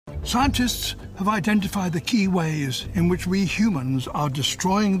Scientists have identified the key ways in which we humans are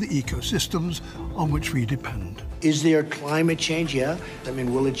destroying the ecosystems on which we depend. Is there climate change? Yeah. I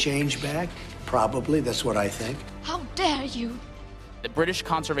mean, will it change back? Probably. That's what I think. How dare you? The British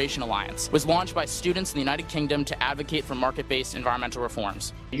Conservation Alliance was launched by students in the United Kingdom to advocate for market-based environmental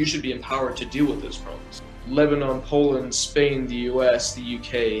reforms. You should be empowered to deal with those problems. Lebanon, Poland, Spain, the US, the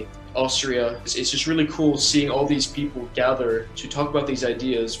UK, Austria. It's just really cool seeing all these people gather to talk about these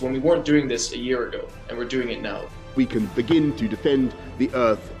ideas when we weren't doing this a year ago, and we're doing it now. We can begin to defend the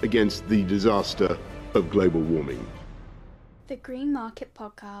Earth against the disaster of global warming. The Green Market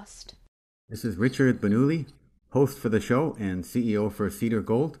Podcast. This is Richard Bernoulli, host for the show and CEO for Cedar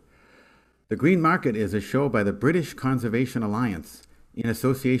Gold. The Green Market is a show by the British Conservation Alliance in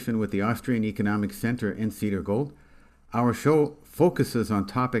association with the Austrian Economic Centre in Cedar Gold. Our show focuses on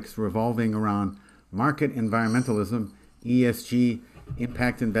topics revolving around market environmentalism, ESG,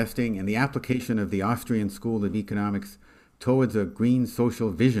 impact investing, and the application of the Austrian School of Economics towards a green social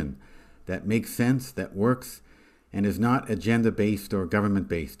vision that makes sense, that works, and is not agenda-based or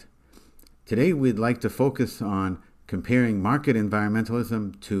government-based. Today, we'd like to focus on comparing market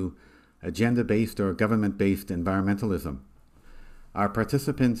environmentalism to agenda-based or government-based environmentalism. Our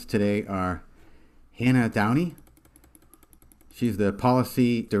participants today are Hannah Downey. She's the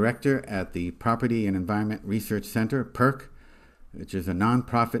Policy Director at the Property and Environment Research Center, PERC, which is a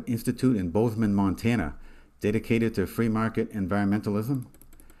nonprofit institute in Bozeman, Montana, dedicated to free market environmentalism.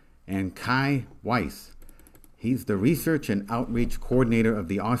 And Kai Weiss. He's the Research and Outreach Coordinator of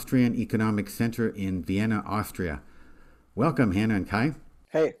the Austrian Economic Center in Vienna, Austria. Welcome, Hannah and Kai.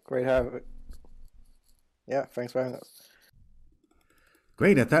 Hey, great having me. Yeah, thanks for having us.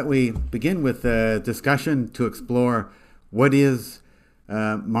 Great. I thought we begin with a discussion to explore what is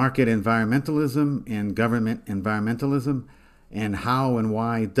market environmentalism and government environmentalism, and how and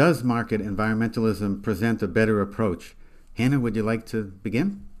why does market environmentalism present a better approach. Hannah, would you like to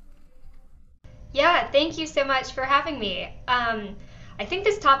begin? Yeah, thank you so much for having me. I think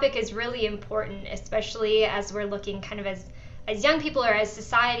this topic is really important, especially as we're looking kind of as young people or as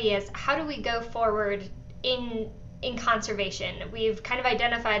society, as how do we go forward in conservation. We've kind of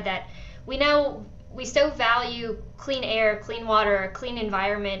identified that we so value clean air, clean water, clean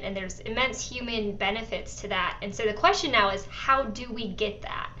environment, and there's immense human benefits to that. And so the question now is, how do we get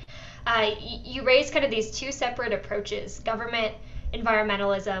that? You raised kind of these two separate approaches, government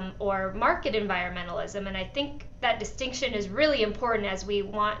environmentalism or market environmentalism, and I think that distinction is really important as we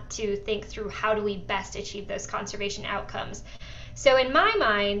want to think through how do we best achieve those conservation outcomes. So in my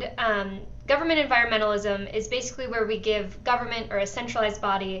mind, government environmentalism is basically where we give government or a centralized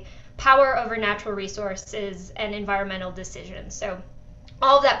body power over natural resources and environmental decisions. So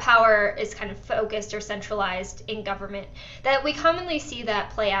all of that power is kind of focused or centralized in government. That we commonly see that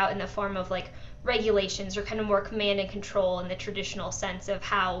play out in the form of like regulations or kind of more command and control in the traditional sense of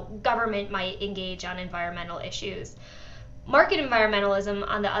how government might engage on environmental issues. Market environmentalism,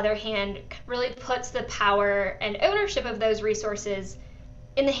 on the other hand, really puts the power and ownership of those resources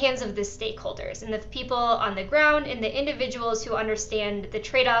in the hands of the stakeholders and the people on the ground and the individuals who understand the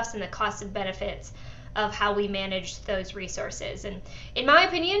trade-offs and the costs and benefits of how we manage those resources. And in my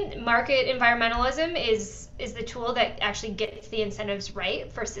opinion, market environmentalism is the tool that actually gets the incentives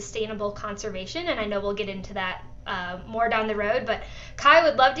right for sustainable conservation. And I know we'll get into that more down the road, but Kai,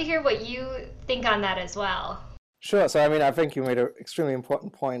 would love to hear what you think on that as well. Sure. So, I mean, I think you made an extremely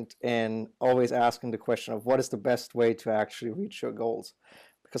important point in always asking the question of what is the best way to actually reach your goals?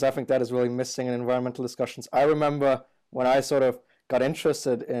 Because I think that is really missing in environmental discussions. I remember when I sort of got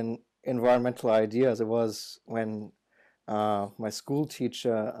interested in environmental ideas, it was when my school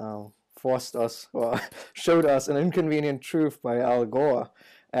teacher forced us or showed us An Inconvenient Truth by Al Gore.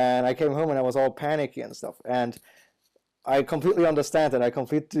 And I came home and I was all panicky and stuff. And I completely understand it. I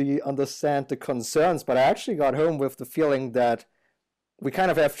completely understand the concerns, but I actually got home with the feeling that we kind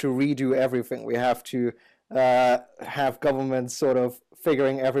of have to redo everything. We have to have government sort of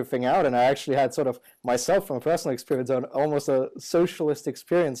figuring everything out. And I actually had sort of myself from personal experience on almost a socialist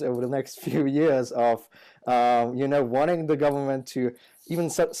experience over the next few years of, wanting the government to, even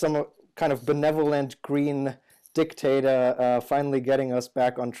some kind of benevolent green dictator finally getting us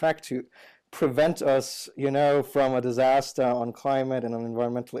back on track to prevent us, from a disaster on climate and on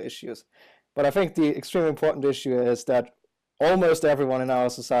environmental issues. But I think the extremely important issue is that almost everyone in our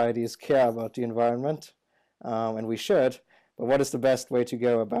societies care about the environment, and we should. But what is the best way to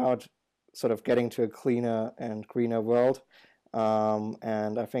go about sort of getting to a cleaner and greener world?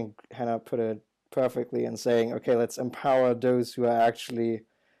 And I think Hannah put it perfectly in saying, okay, let's empower those who are actually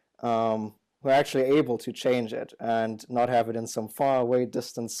who are actually able to change it and not have it in some faraway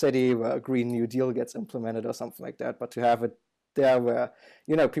distant city where a Green New Deal gets implemented or something like that, but to have it there where,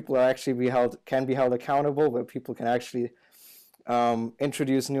 people are actually can be held accountable, where people can actually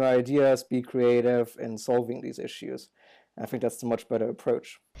introduce new ideas, be creative in solving these issues. And I think that's the much better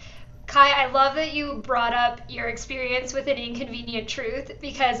approach. Kai, I love that you brought up your experience with an inconvenient truth,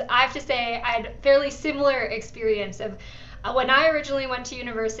 because I have to say I had a fairly similar experience of when I originally went to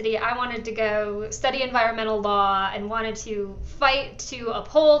university. I wanted to go study environmental law and wanted to fight to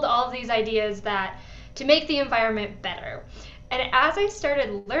uphold all of these ideas to make the environment better. And as I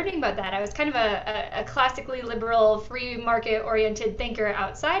started learning about that, I was kind of a classically liberal, free market oriented thinker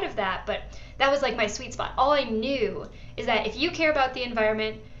outside of that, but that was like my sweet spot. All I knew is that if you care about the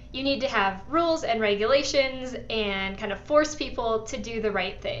environment, you need to have rules and regulations and kind of force people to do the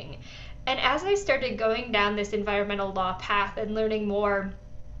right thing. And as I started going down this environmental law path and learning more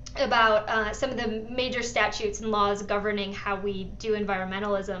about some of the major statutes and laws governing how we do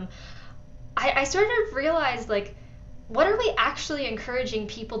environmentalism, I sort of realized, like, what are we actually encouraging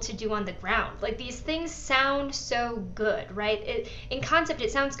people to do on the ground? Like, these things sound so good, right? In concept,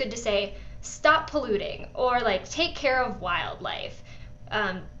 it sounds good to say, stop polluting, or like, take care of wildlife,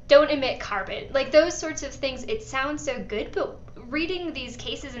 don't emit carbon. Like, those sorts of things, it sounds so good, but reading these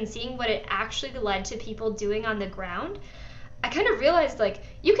cases and seeing what it actually led to people doing on the ground, I kind of realized, like,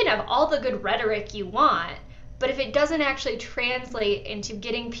 you can have all the good rhetoric you want, but if it doesn't actually translate into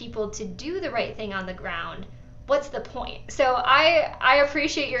getting people to do the right thing on the ground, what's the point? So I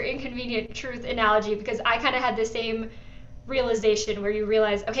appreciate your inconvenient truth analogy, because I kind of had the same realization where you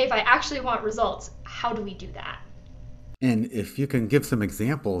realize, okay, if I actually want results, how do we do that? And if you can give some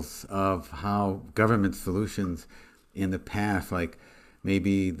examples of how government solutions in the past, like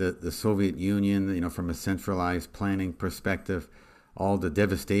maybe the Soviet Union, from a centralized planning perspective, all the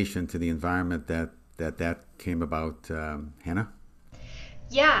devastation to the environment that came about, Hannah?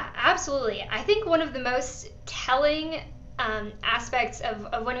 Yeah, absolutely. I think one of the most telling aspects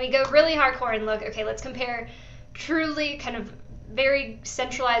of when we go really hardcore and look, okay, let's compare truly kind of very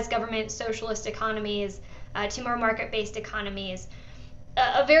centralized government socialist economies to more market-based economies.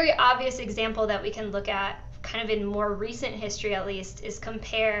 A very obvious example that we can look at kind of in more recent history, at least, is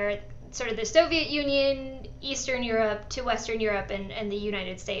compare sort of the Soviet Union, Eastern Europe to Western Europe and the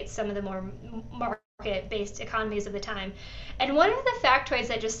United States, some of the more market-based economies of the time. And one of the factoids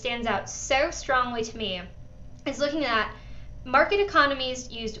that just stands out so strongly to me is looking at market economies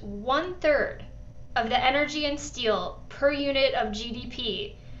used 1/3 of the energy and steel per unit of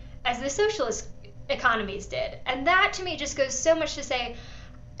GDP as the socialist economies did. And that to me just goes so much to say,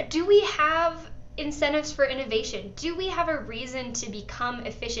 do we have incentives for innovation? Do we have a reason to become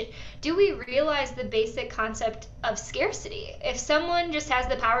efficient? Do we realize the basic concept of scarcity? If someone just has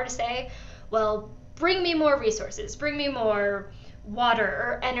the power to say, well, bring me more resources, bring me more water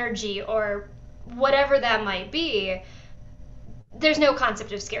or energy or whatever that might be, there's no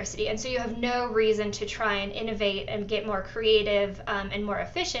concept of scarcity. And so you have no reason to try and innovate and get more creative and more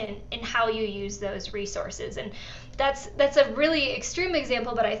efficient in how you use those resources. And that's a really extreme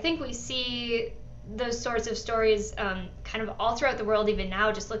example, but I think we see those sorts of stories kind of all throughout the world even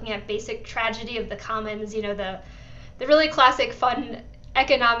now, just looking at basic tragedy of the commons, the really classic fun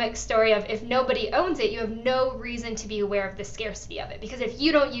economic story of, if nobody owns it, you have no reason to be aware of the scarcity of it, because if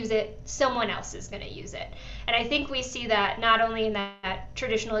you don't use it, someone else is going to use it. And I think we see that not only in that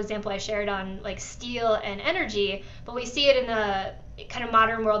traditional example I shared on like steel and energy, but we see it in the kind of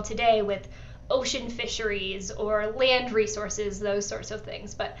modern world today with ocean fisheries or land resources, those sorts of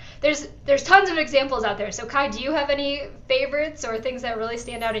things. But there's tons of examples out there. So Kai, do you have any favorites or things that really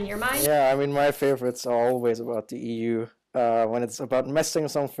stand out in your mind? Yeah, I mean, my favorites are always about the EU. When it's about messing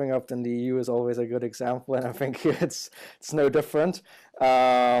something up, then the EU is always a good example, and I think it's no different.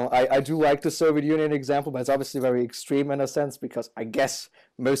 I do like the Soviet Union example, but it's obviously very extreme in a sense, because I guess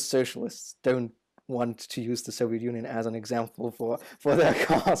most socialists don't want to use the Soviet Union as an example for their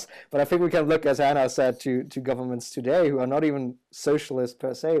cause. But I think we can look, as Hannah said, to governments today who are not even socialist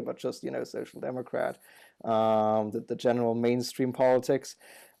per se, but just social democrat, the general mainstream politics.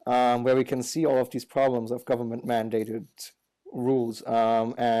 Where we can see all of these problems of government-mandated rules.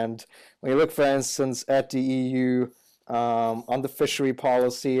 And when you look, for instance, at the EU on the fishery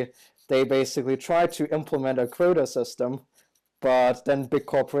policy, they basically tried to implement a quota system, but then big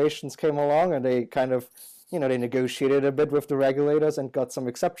corporations came along and they kind of, they negotiated a bit with the regulators and got some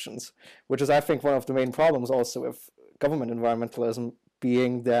exceptions, which is, I think, one of the main problems also with government environmentalism,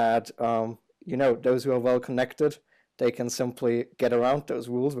 being that, those who are well-connected, they can simply get around those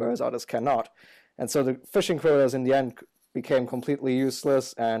rules, whereas others cannot. And so the fishing quotas in the end became completely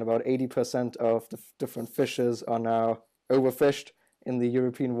useless, and about 80% of the different fishes are now overfished in the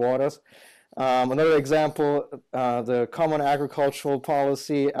European waters. Another example, the common agricultural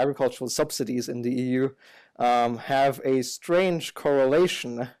policy, agricultural subsidies in the EU have a strange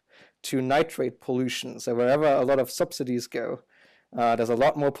correlation to nitrate pollution. So wherever a lot of subsidies go, there's a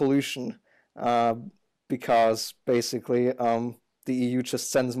lot more pollution because basically the EU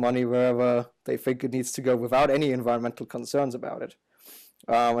just sends money wherever they think it needs to go without any environmental concerns about it.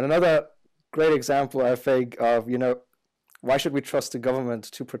 And another great example, I think, of, why should we trust the government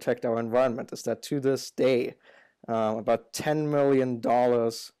to protect our environment is that to this day, about $10 million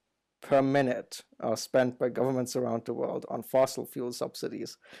per minute are spent by governments around the world on fossil fuel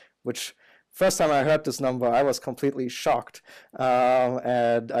subsidies, which first time I heard this number, I was completely shocked.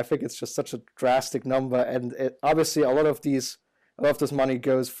 And I think it's just such a drastic number. And obviously a lot of this money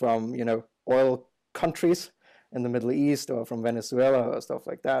goes from, oil countries in the Middle East or from Venezuela or stuff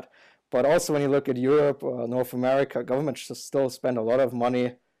like that. But also when you look at Europe or North America, governments still spend a lot of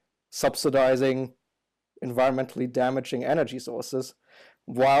money subsidizing environmentally damaging energy sources,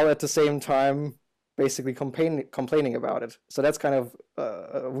 while at the same time basically complaining about it. So that's kind of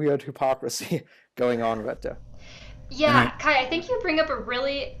a weird hypocrisy going on right there. Yeah, Kai, I think you bring up a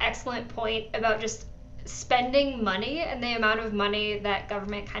really excellent point about just spending money and the amount of money that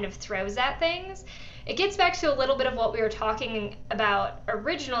government kind of throws at things. It gets back to a little bit of what we were talking about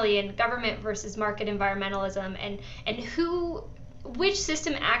originally in government versus market environmentalism, and which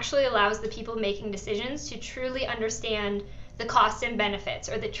system actually allows the people making decisions to truly understand the costs and benefits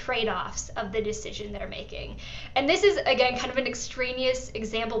or the trade-offs of the decision they're making. And this is, again, kind of an extraneous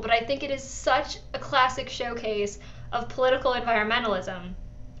example, but I think it is such a classic showcase of political environmentalism.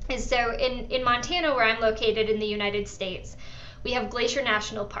 And so in Montana, where I'm located in the United States, we have Glacier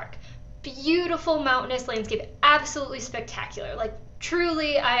National Park. Beautiful mountainous landscape, absolutely spectacular. Like,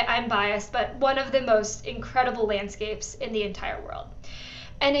 truly, I'm biased, but one of the most incredible landscapes in the entire world.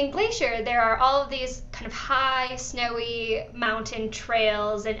 And in Glacier, there are all of these kind of high, snowy mountain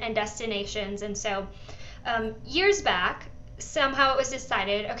trails and destinations. And so years back, somehow it was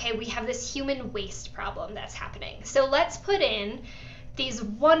decided, okay, we have this human waste problem that's happening. So let's put in these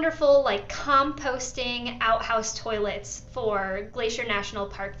wonderful composting outhouse toilets for Glacier National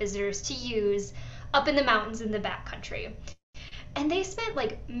Park visitors to use up in the mountains in the backcountry. And they spent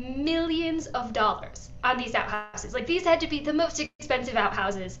millions of dollars on these outhouses. These had to be the most expensive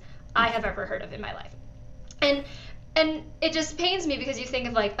outhouses I have ever heard of in my life. And it just pains me because you think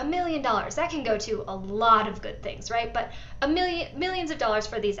of $1 million, that can go to a lot of good things, right? But millions of dollars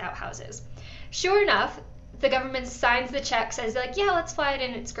for these outhouses. Sure enough, the government signs the check, says yeah, let's fly it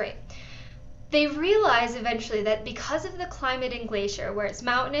in, it's great. They realize eventually that because of the climate in Glacier, where it's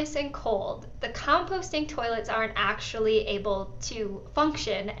mountainous and cold, the composting toilets aren't actually able to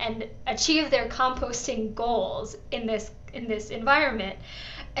function and achieve their composting goals in this environment.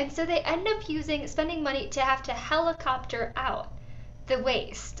 And so they end up spending money to have to helicopter out the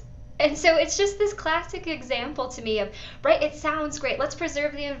waste. And so it's just this classic example to me of, right, it sounds great. Let's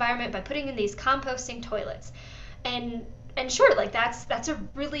preserve the environment by putting in these composting toilets. And sure, that's a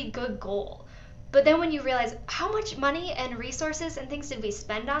really good goal. But then when you realize how much money and resources and things did we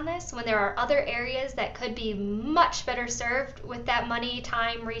spend on this, when there are other areas that could be much better served with that money,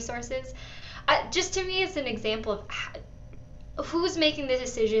 time, resources, just to me it's an example of who's making the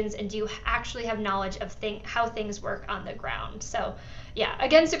decisions, and do you actually have knowledge of how things work on the ground. So yeah,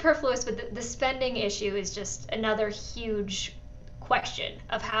 again, superfluous, but the spending issue is just another huge question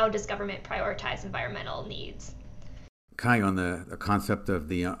of how does government prioritize environmental needs. Kai, on the concept of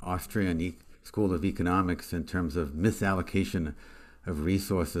the Austrian School of Economics in terms of misallocation of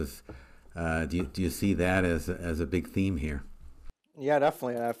resources, do you see that as a big theme here? Yeah,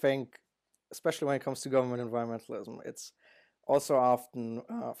 definitely. And I think, especially when it comes to government environmentalism, it's also often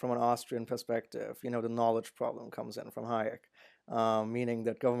from an Austrian perspective, the knowledge problem comes in from Hayek, meaning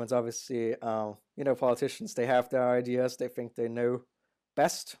that governments obviously, politicians, they have their ideas, they think they know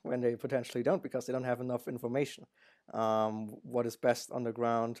best when they potentially don't, because they don't have enough information, what is best on the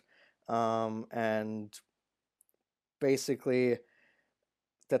ground, and basically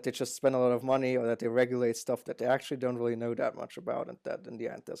that they just spend a lot of money, or that they regulate stuff that they actually don't really know that much about, and that in the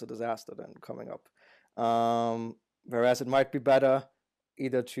end there's a disaster then coming up. Whereas it might be better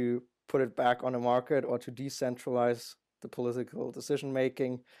either to put it back on the market or to decentralize the political decision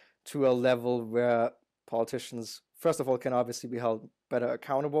making to a level where politicians, first of all, can obviously be held better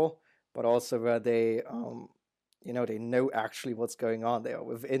accountable, but also where they, they know actually what's going on. They are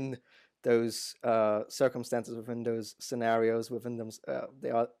within those circumstances, within those scenarios, within them.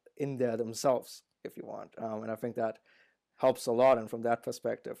 They are in there themselves, if you want. And I think that helps a lot. And from that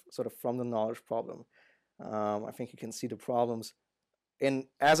perspective, sort of from the knowledge problem, I think you can see the problems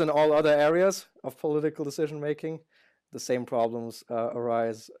as in all other areas of political decision making. The same problems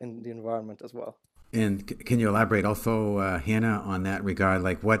arise in the environment as well. And can you elaborate also, Hannah, on that regard?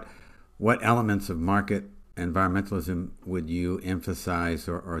 Like what elements of market environmentalism would you emphasize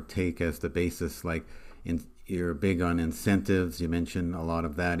or take as the basis? Like you're big on incentives. You mentioned a lot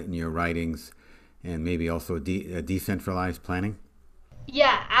of that in your writings, and maybe also decentralized planning.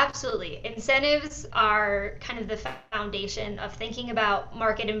 Yeah, absolutely. Incentives are kind of the foundation of thinking about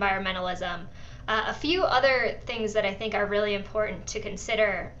market environmentalism. A few other things that I think are really important to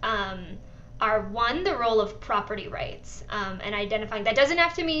consider are one, the role of property rights, and identifying that doesn't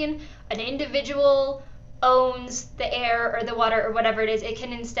have to mean an individual owns the air or the water or whatever it is. It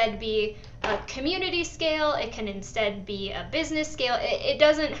can instead be a community scale. It can instead be a business scale. It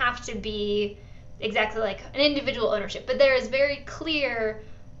doesn't have to be exactly like an individual ownership, but there is very clear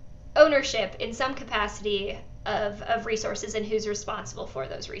ownership in some capacity of resources and who's responsible for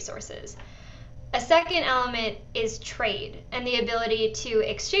those resources. A second element is trade and the ability to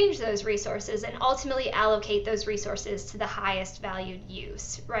exchange those resources and ultimately allocate those resources to the highest valued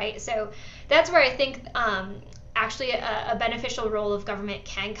use, right? So that's where I think actually a beneficial role of government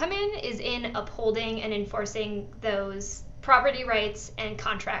can come in, is in upholding and enforcing those property rights and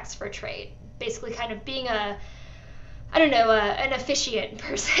contracts for trade. Basically kind of being an officiant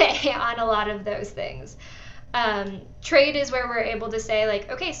per se on a lot of those things. Trade is where we're able to say,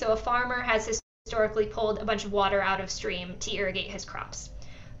 like, okay, so a farmer has historically pulled a bunch of water out of stream to irrigate his crops.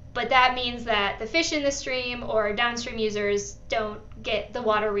 But that means that the fish in the stream or downstream users don't get the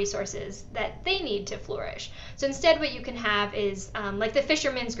water resources that they need to flourish. So instead what you can have is like the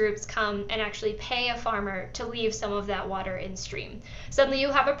fishermen's groups come and actually pay a farmer to leave some of that water in stream. Suddenly you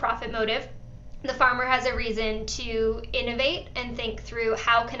have a profit motive. The farmer has a reason to innovate and think through,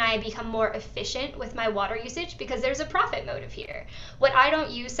 how can I become more efficient with my water usage, because there's a profit motive here. What I don't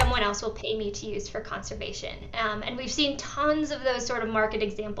use, someone else will pay me to use for conservation. And we've seen tons of those sort of market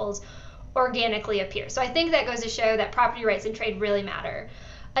examples organically appear. So I think that goes to show that property rights and trade really matter.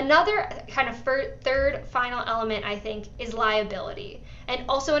 Another kind of third final element, I think, is liability. And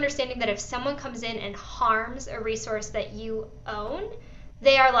also understanding that if someone comes in and harms a resource that you own,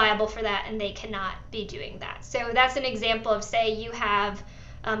 they are liable for that and they cannot be doing that. So that's an example of, say you have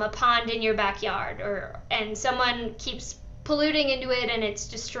a pond in your backyard, and someone keeps polluting into it and it's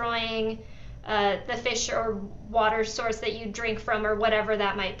destroying the fish or water source that you drink from or whatever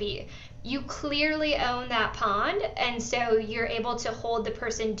that might be. You clearly own that pond, and so you're able to hold the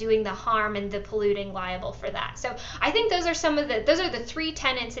person doing the harm and the polluting liable for that. So I think those are the three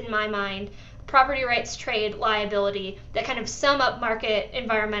tenets in my mind: property rights, trade, liability, that kind of sum up market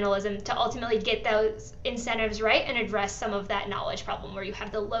environmentalism to ultimately get those incentives right and address some of that knowledge problem where you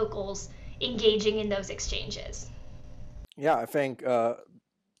have the locals engaging in those exchanges. Yeah, I think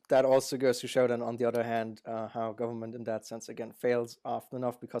that also goes to show then, on the other hand, how government in that sense, again, fails often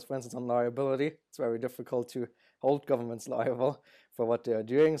enough, because, for instance, on liability, it's very difficult to hold governments liable for what they are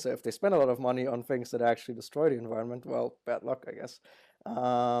doing. So if they spend a lot of money on things that actually destroy the environment, well, bad luck, I guess.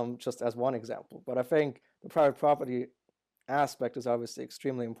 Just as one example. But I think the private property aspect is obviously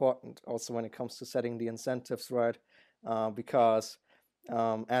extremely important also when it comes to setting the incentives right, because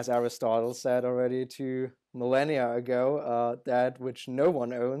as Aristotle said already 2 millennia ago, that which no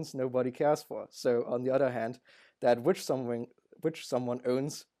one owns, nobody cares for. So on the other hand, that which someone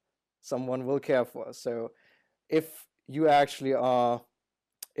owns, someone will care for. So if you actually are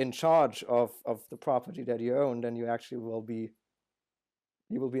in charge of the property that you own, then you actually will be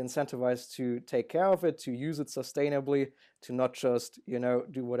incentivized to take care of it, to use it sustainably, to not just,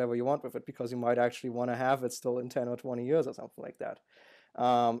 do whatever you want with it, because you might actually want to have it still in 10 or 20 years or something like that.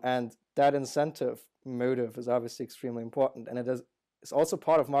 And that incentive motive is obviously extremely important. And it's also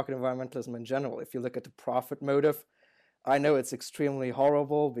part of market environmentalism in general. If you look at the profit motive, I know it's extremely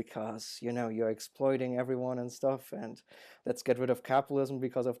horrible because, you're exploiting everyone and stuff, and let's get rid of capitalism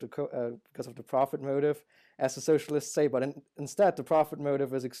because of the profit motive, as the socialists say. But instead, the profit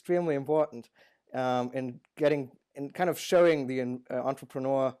motive is extremely important in kind of showing the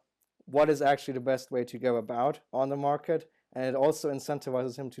entrepreneur what is actually the best way to go about on the market. And it also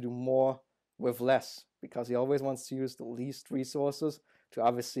incentivizes him to do more with less, because he always wants to use the least resources to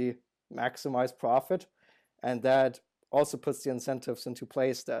obviously maximize profit. And that also puts the incentives into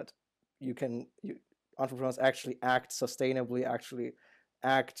place that entrepreneurs actually act sustainably, actually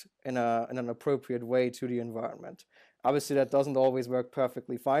act in an appropriate way to the environment. Obviously, that doesn't always work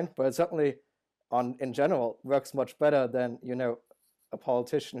perfectly fine, but it certainly, in general, works much better than, a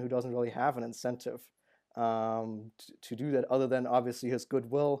politician who doesn't really have an incentive to do that, other than obviously his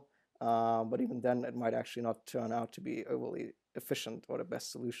goodwill. But even then, it might actually not turn out to be overly efficient or the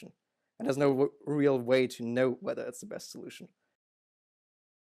best solution. And there's no real way to know whether it's the best solution.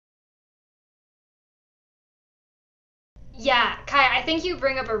 Yeah, Kai, I think you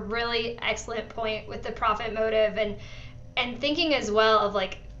bring up a really excellent point with the profit motive, and thinking as well of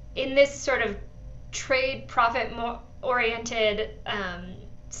like in this sort of trade profit oriented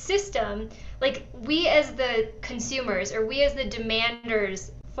system, like we as the consumers or we as the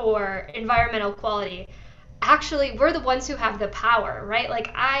demanders for environmental quality, actually we're the ones who have the power, right?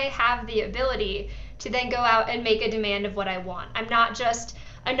 Like I have the ability to then go out and make a demand of what I want. I'm not just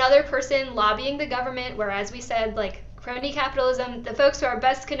another person lobbying the government, where, as we said, like crony capitalism, the folks who are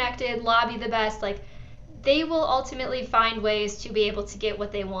best connected lobby the best. Like they will ultimately find ways to be able to get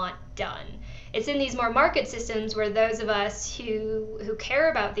what they want done. It's in these more market systems where those of us who care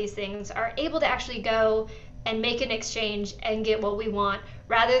about these things are able to actually go and make an exchange and get what we want,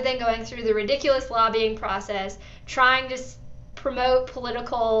 rather than going through the ridiculous lobbying process, trying to promote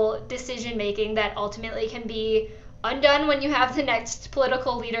political decision making that ultimately can be undone when you have the next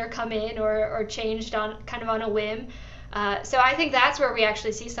political leader come in, or changed on kind of on a whim. So I think that's where we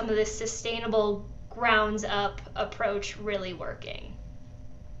actually see some of this sustainable grounds up approach really working.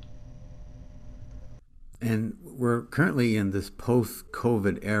 And we're currently in this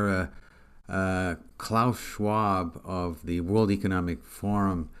post-COVID era. Klaus Schwab of the World Economic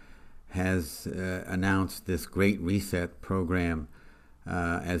Forum has announced this Great Reset program,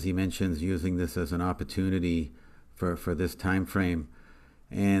 as he mentions, using this as an opportunity for this time frame.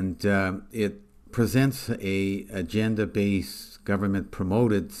 And it presents a agenda-based,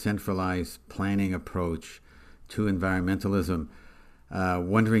 government-promoted, centralized planning approach to environmentalism.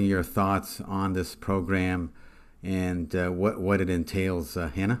 Wondering your thoughts on this program and what it entails,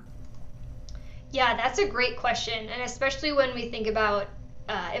 Hannah? Yeah, that's a great question, and especially when we think about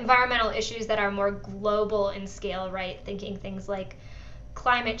environmental issues that are more global in scale, right? Thinking things like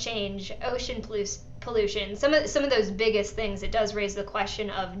climate change, ocean pollution, some of those biggest things. It does raise the question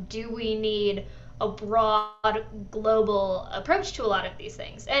of, do we need a broad global approach to a lot of these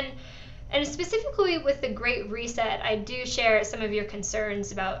things? And specifically with the Great Reset, I do share some of your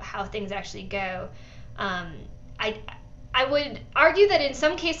concerns about how things actually go. I would argue that in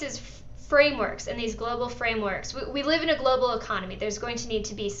some cases, frameworks and these global frameworks, we live in a global economy. There's going to need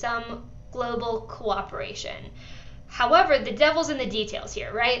to be some global cooperation. However, the devil's in the details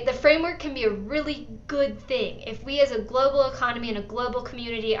here, right? The framework can be a really good thing if we as a global economy and a global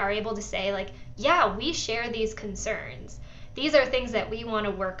community are able to say, like, yeah, we share these concerns. These are things that we want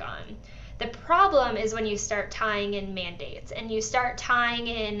to work on. The problem is when you start tying in mandates and you start tying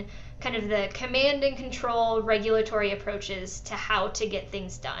in kind of the command and control regulatory approaches to how to get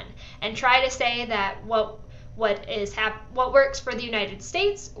things done, and try to say that what works for the United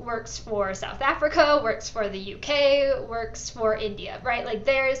States works for South Africa, works for the UK, works for India, right? Like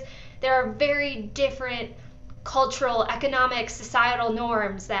there are very different cultural, economic, societal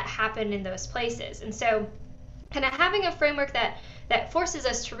norms that happen in those places. And so kind of having a framework that forces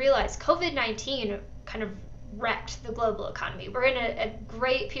us to realize COVID-19 kind of wrecked the global economy. We're in a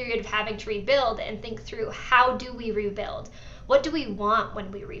great period of having to rebuild and think through, how do we rebuild? What do we want when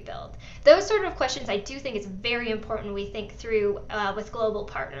we rebuild? Those sort of questions I do think it's very important we think through with global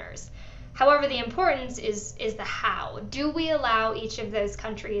partners. However, the importance is the how. Do we allow each of those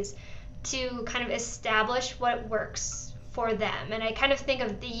countries to kind of establish what works for them? And I kind of think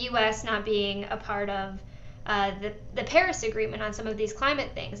of the US not being a part of the Paris Agreement on some of these climate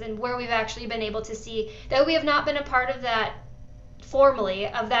things, and where we've actually been able to see that we have not been a part of that formally,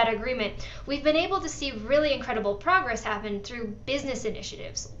 of that agreement. We've been able to see really incredible progress happen through business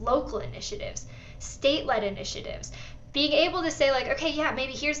initiatives, local initiatives, state-led initiatives, being able to say, like, okay, yeah,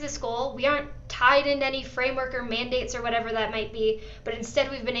 maybe here's this goal. We aren't tied into any framework or mandates or whatever that might be, but instead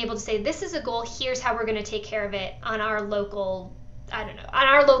we've been able to say, this is a goal, here's how we're going to take care of it on our local, on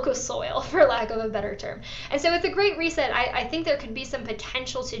our local soil, for lack of a better term. And so with the Great Reset, I think there could be some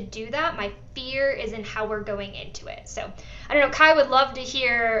potential to do that. My fear is in how we're going into it. So I don't know, Kai, would love to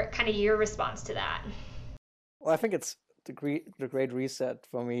hear kind of your response to that. Well, I think it's the Great Reset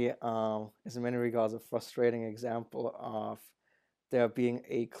for me is in many regards a frustrating example of there being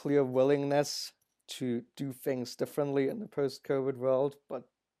a clear willingness to do things differently in the post-COVID world, but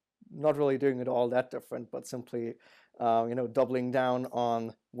not really doing it all that different, but simply doubling down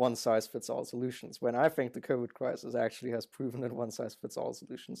on one-size-fits-all solutions, when I think the COVID crisis actually has proven that one-size-fits-all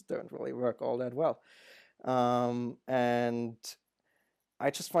solutions don't really work all that well. And I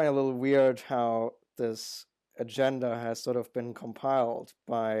just find it a little weird how this agenda has sort of been compiled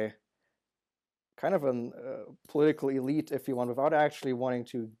by kind of a political elite, if you want, without actually wanting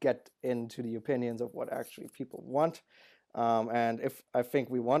to get into the opinions of what actually people want. And if I think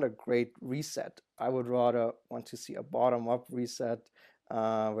we want a great reset, I would rather want to see a bottom-up reset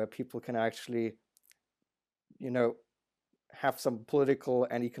where people can actually, have some political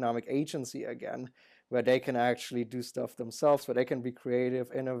and economic agency again, where they can actually do stuff themselves, where they can be creative,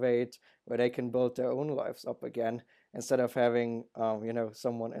 innovate, where they can build their own lives up again, instead of having,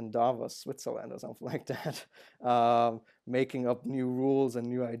 someone in Davos, Switzerland or something like that, making up new rules and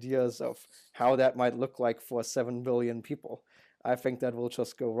new ideas of how that might look like for 7 billion people. I think that will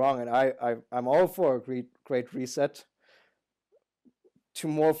just go wrong. And I'm all for a great reset to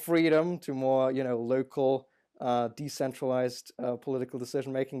more freedom, to more, local, decentralized political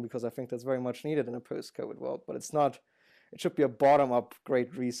decision making, because I think that's very much needed in a post-COVID world. But it should be a bottom-up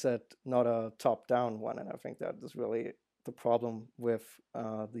great reset, not a top-down one. And I think that is really the problem with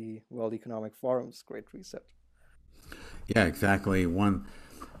the World Economic Forum's Great Reset. Yeah, exactly.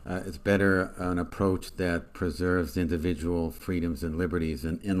 It's better an approach that preserves individual freedoms and liberties,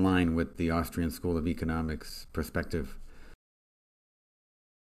 and in line with the Austrian School of Economics perspective.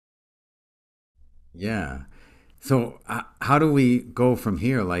 Yeah. So how do we go from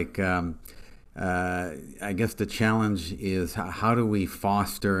here? I guess the challenge is how do we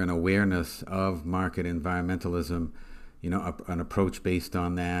foster an awareness of market environmentalism, an approach based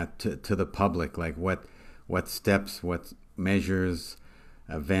on that to the public, like what steps, what measures,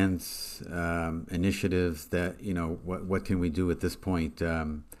 events, initiatives that, what can we do at this point,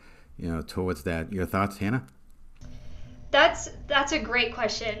 towards that? Your thoughts, Hannah? That's a great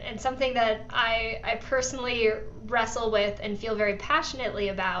question, and something that I personally wrestle with and feel very passionately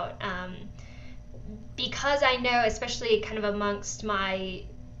about, because I know, especially kind of amongst my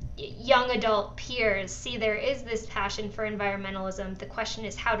young adult peers, see there is this passion for environmentalism. The question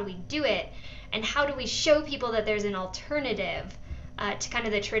is, how do we do it, and how do we show people that there's an alternative to kind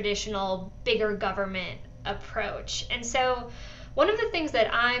of the traditional bigger government approach? And so one of the things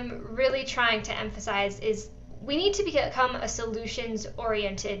that I'm really trying to emphasize is we need to become a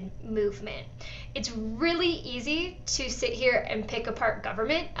solutions-oriented movement. It's really easy to sit here and pick apart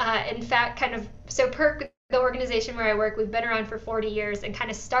government. In fact, PERC, the organization where I work, we've been around for 40 years and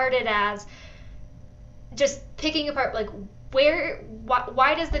kind of started as just picking apart, like,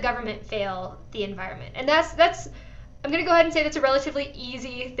 why does the government fail the environment? And that's I'm going to go ahead and say that's a relatively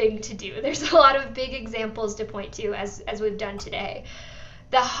easy thing to do. There's a lot of big examples to point to, as we've done today.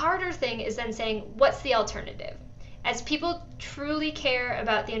 The harder thing is then saying, what's the alternative? As people truly care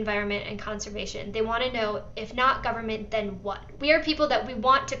about the environment and conservation, they want to know, if not government, then what? We are people that we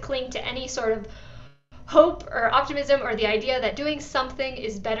want to cling to any sort of hope or optimism, or the idea that doing something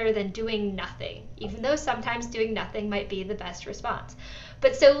is better than doing nothing, even though sometimes doing nothing might be the best response.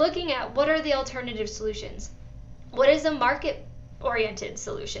 But so looking at what are the alternative solutions? What does a market-oriented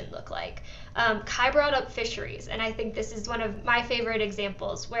solution look like? Kai brought up fisheries, and I think this is one of my favorite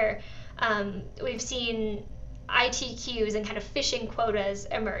examples where we've seen ITQs and kind of fishing quotas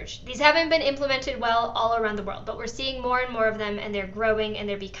emerge. These haven't been implemented well all around the world, but we're seeing more and more of them, and they're growing, and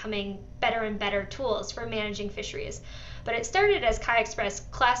they're becoming better and better tools for managing fisheries. But it started as Kai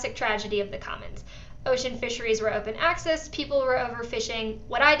expressed, classic tragedy of the commons. Ocean fisheries were open access, people were overfishing.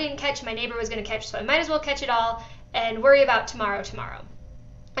 What I didn't catch, my neighbor was going to catch, so I might as well catch it all and worry about tomorrow.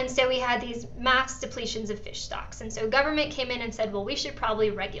 And so we had these mass depletions of fish stocks. And so government came in and said, well, we should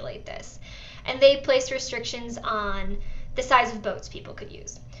probably regulate this. And they placed restrictions on the size of boats people could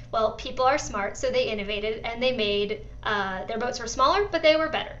use. Well, people are smart, so they innovated, and they made, their boats were smaller, but they were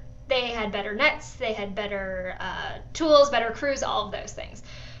better. They had better nets, they had better tools, better crews, all of those things.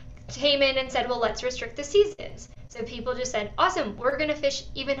 Came in and said, well, let's restrict the seasons. So people just said, awesome, we're going to fish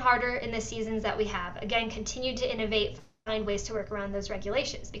even harder in the seasons that we have. Again, continued to innovate, find ways to work around those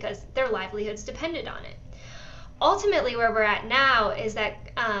regulations because their livelihoods depended on it. Ultimately, where we're at now is that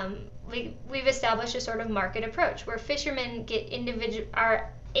we've established a sort of market approach where fishermen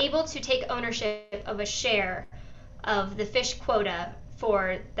are able to take ownership of a share of the fish quota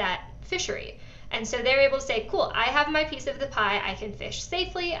for that fishery. And so they're able to say, cool, I have my piece of the pie, I can fish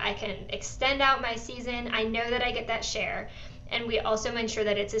safely, I can extend out my season, I know that I get that share, and we also ensure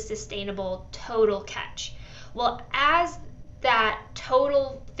that it's a sustainable total catch. Well, as that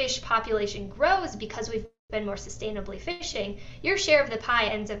total fish population grows because we've been more sustainably fishing, your share of the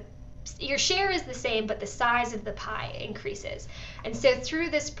pie your share is the same, but the size of the pie increases. And so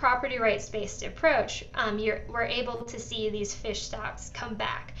through this property rights-based approach, we're able to see these fish stocks come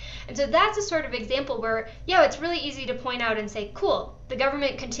back. And so that's a sort of example where, yeah, it's really easy to point out and say, cool, the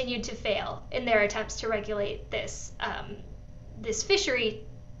government continued to fail in their attempts to regulate this, this fishery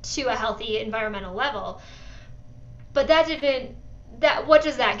to a healthy environmental level. But what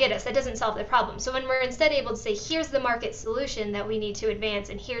does that get us? That doesn't solve the problem. So when we're instead able to say, here's the market solution that we need to advance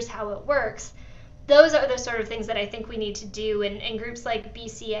and here's how it works, those are the sort of things that I think we need to do. And groups like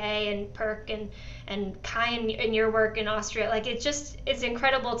BCA and PERC and Kai in your work in Austria, like it's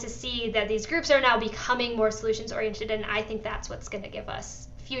incredible to see that these groups are now becoming more solutions oriented, and I think that's what's going to give us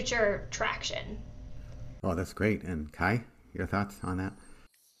future traction. Oh, that's great. And Kai, your thoughts on that?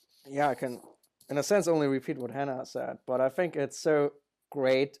 Yeah, I can, in a sense, only repeat what Hannah said, but I think it's so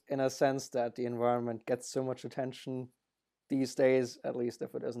great in a sense that the environment gets so much attention these days, at least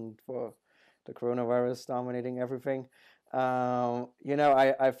if it isn't for the coronavirus dominating everything.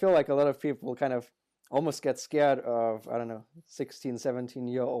 I feel like a lot of people kind of almost get scared of, 16,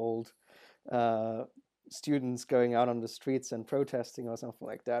 17-year-old students going out on the streets and protesting or something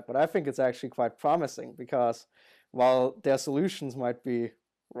like that. But I think it's actually quite promising, because while their solutions might be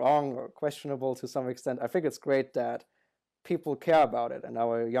wrong or questionable to some extent, I think it's great that people care about it, and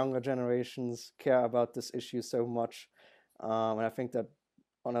our younger generations care about this issue so much. And I think that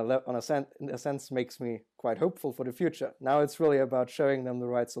in a sense makes me quite hopeful for the future. Now it's really about showing them the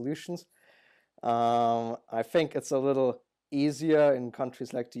right solutions. I think it's a little easier in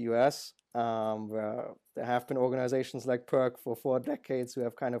countries like the US, where there have been organizations like PERC for 4 decades who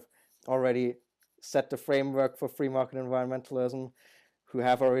have kind of already set the framework for free market environmentalism, who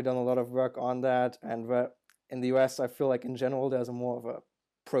have already done a lot of work on that. And where in the US, I feel like in general, there's more of a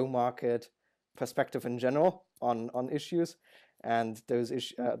pro-market perspective in general on issues. And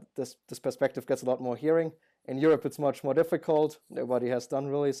this perspective gets a lot more hearing. In Europe, it's much more difficult. Nobody has done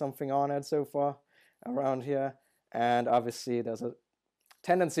really something on it so far around here. And obviously, there's a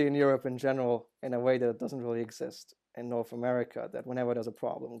tendency in Europe in general, in a way that doesn't really exist in North America, that whenever there's a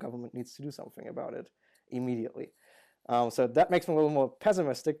problem, government needs to do something about it immediately. So that makes me a little more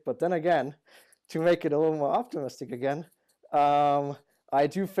pessimistic. But then again, to make it a little more optimistic again, I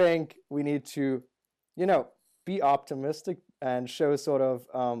do think we need to, be optimistic and show sort of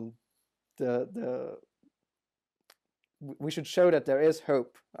we should show that there is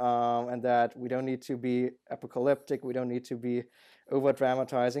hope, and that we don't need to be apocalyptic. We don't need to be over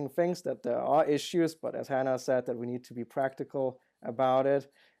dramatizing things, that there are issues, but as Hannah said, that we need to be practical about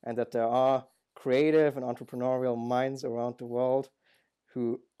it, and that there are creative and entrepreneurial minds around the world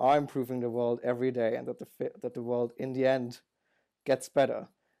who are improving the world every day, and that the world in the end gets better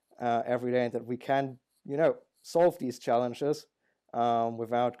every day, and that we can, solve these challenges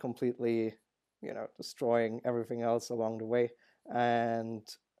without completely, destroying everything else along the way. And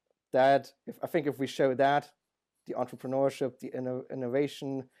that, if we show that, the entrepreneurship, the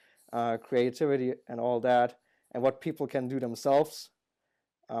innovation, creativity, and all that, and what people can do themselves,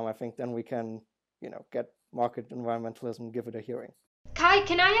 I think then we can, get market environmentalism, give it a hearing. Kai,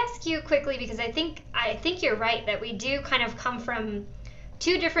 can I ask you quickly, because I think you're right that we do kind of come from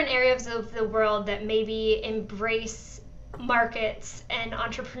 2 different areas of the world that maybe embrace markets and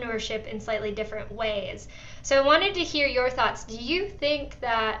entrepreneurship in slightly different ways. So I wanted to hear your thoughts. Do you think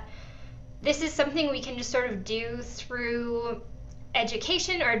that this is something we can just sort of do through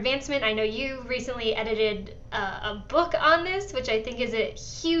education or advancement? I know you recently edited a book on this, which I think is a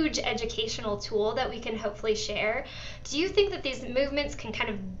huge educational tool that we can hopefully share. Do you think that these movements can kind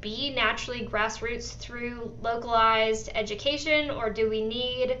of be naturally grassroots through localized education, or do we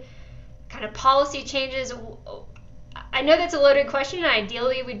need kind of policy changes? I know that's a loaded question, and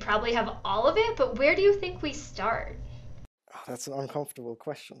ideally we'd probably have all of it, but where do you think we start? Oh, that's an uncomfortable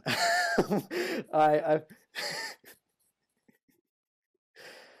question.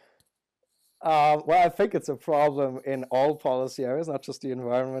 Well, I think it's a problem in all policy areas, not just the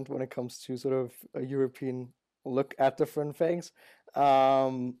environment, when it comes to sort of a European look at different things.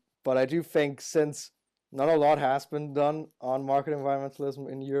 But I do think, since not a lot has been done on market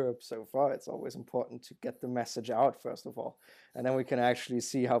environmentalism in Europe so far, it's always important to get the message out, first of all. And then we can actually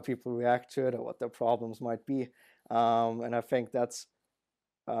see how people react to it or what their problems might be. And I think that's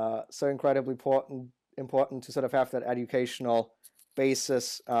so incredibly important to sort of have that educational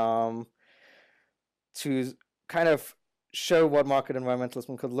basis, to kind of show what market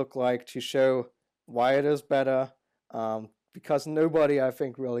environmentalism could look like, to show why it is better, because nobody, I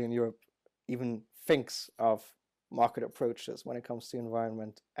think, really in Europe even thinks of market approaches when it comes to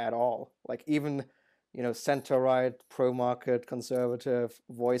environment at all. Like, even, center-right, pro-market, conservative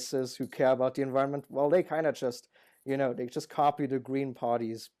voices who care about the environment, well, they kind of just, they just copy the Green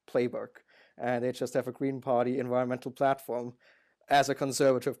Party's playbook, and they just have a Green Party environmental platform as a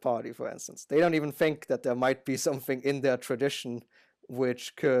conservative party, for instance. They don't even think that there might be something in their tradition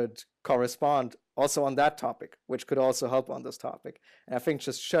which could correspond also on that topic, which could also help on this topic. And I think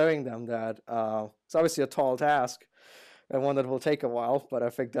just showing them that it's obviously a tall task and one that will take a while, but I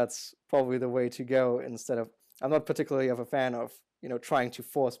think that's probably the way to go instead of, I'm not particularly of a fan of, trying to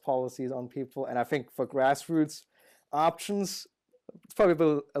force policies on people. And I think for grassroots options, it's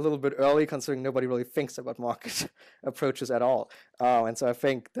probably a little bit early considering nobody really thinks about market approaches at all. And so I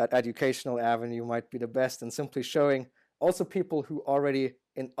think that educational avenue might be the best, and simply showing also people who already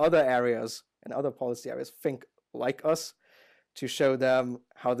in other areas and other policy areas think like us, to show them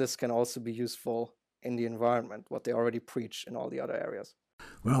how this can also be useful in the environment, what they already preach in all the other areas.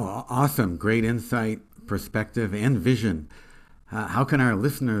 Well, awesome. Great insight, perspective, and vision. How can our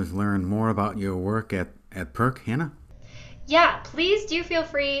listeners learn more about your work at PERC, Hannah? Yeah, please do feel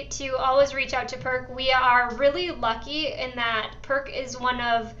free to always reach out to PERC. We are really lucky in that PERC is one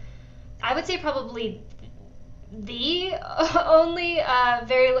of, I would say probably the only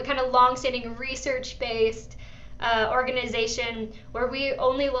very kind of long-standing research-based organization where we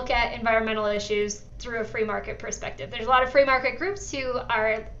only look at environmental issues through a free market perspective. There's a lot of free market groups who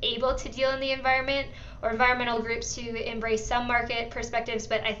are able to deal in the environment, or environmental groups who embrace some market perspectives,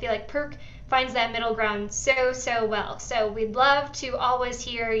 but I feel like PERC finds that middle ground so well. So we'd love to always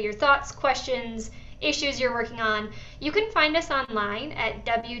hear your thoughts, questions, issues you're working on. You can find us online at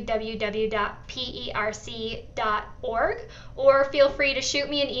www.perc.org, or feel free to shoot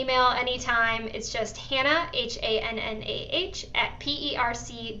me an email anytime. It's just Hannah, HANNAH, at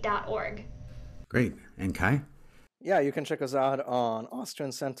perc.org. Great. And Kai? Yeah, you can check us out on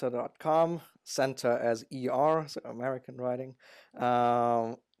austriancenter.com, center as ER, so American writing.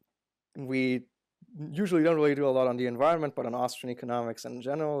 We usually don't really do a lot on the environment, but on Austrian economics in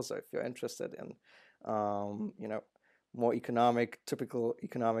general. So if you're interested in, more typical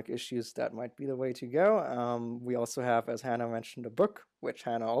economic issues, that might be the way to go. We also have, as Hannah mentioned, a book, which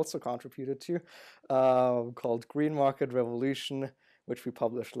Hannah also contributed to, called Green Market Revolution, which we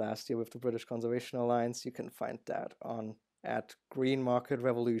published last year with the British Conservation Alliance. You can find that at Green Market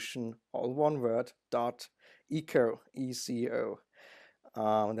Revolution, all one word, .eco, ECO.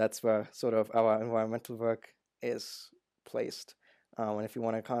 That's where sort of our environmental work is placed. And if you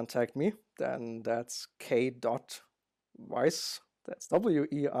want to contact me, then that's k.weiss, that's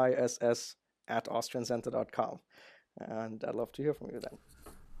WEISS, at austriancenter.com. And I'd love to hear from you then.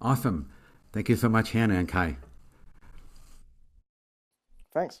 Awesome. Thank you so much, Hannah and Kai.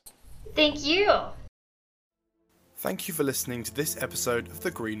 Thanks. Thank you. Thank you for listening to this episode of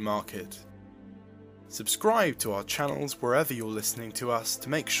The Green Market. Subscribe to our channels wherever you're listening to us to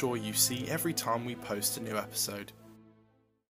make sure you see every time we post a new episode.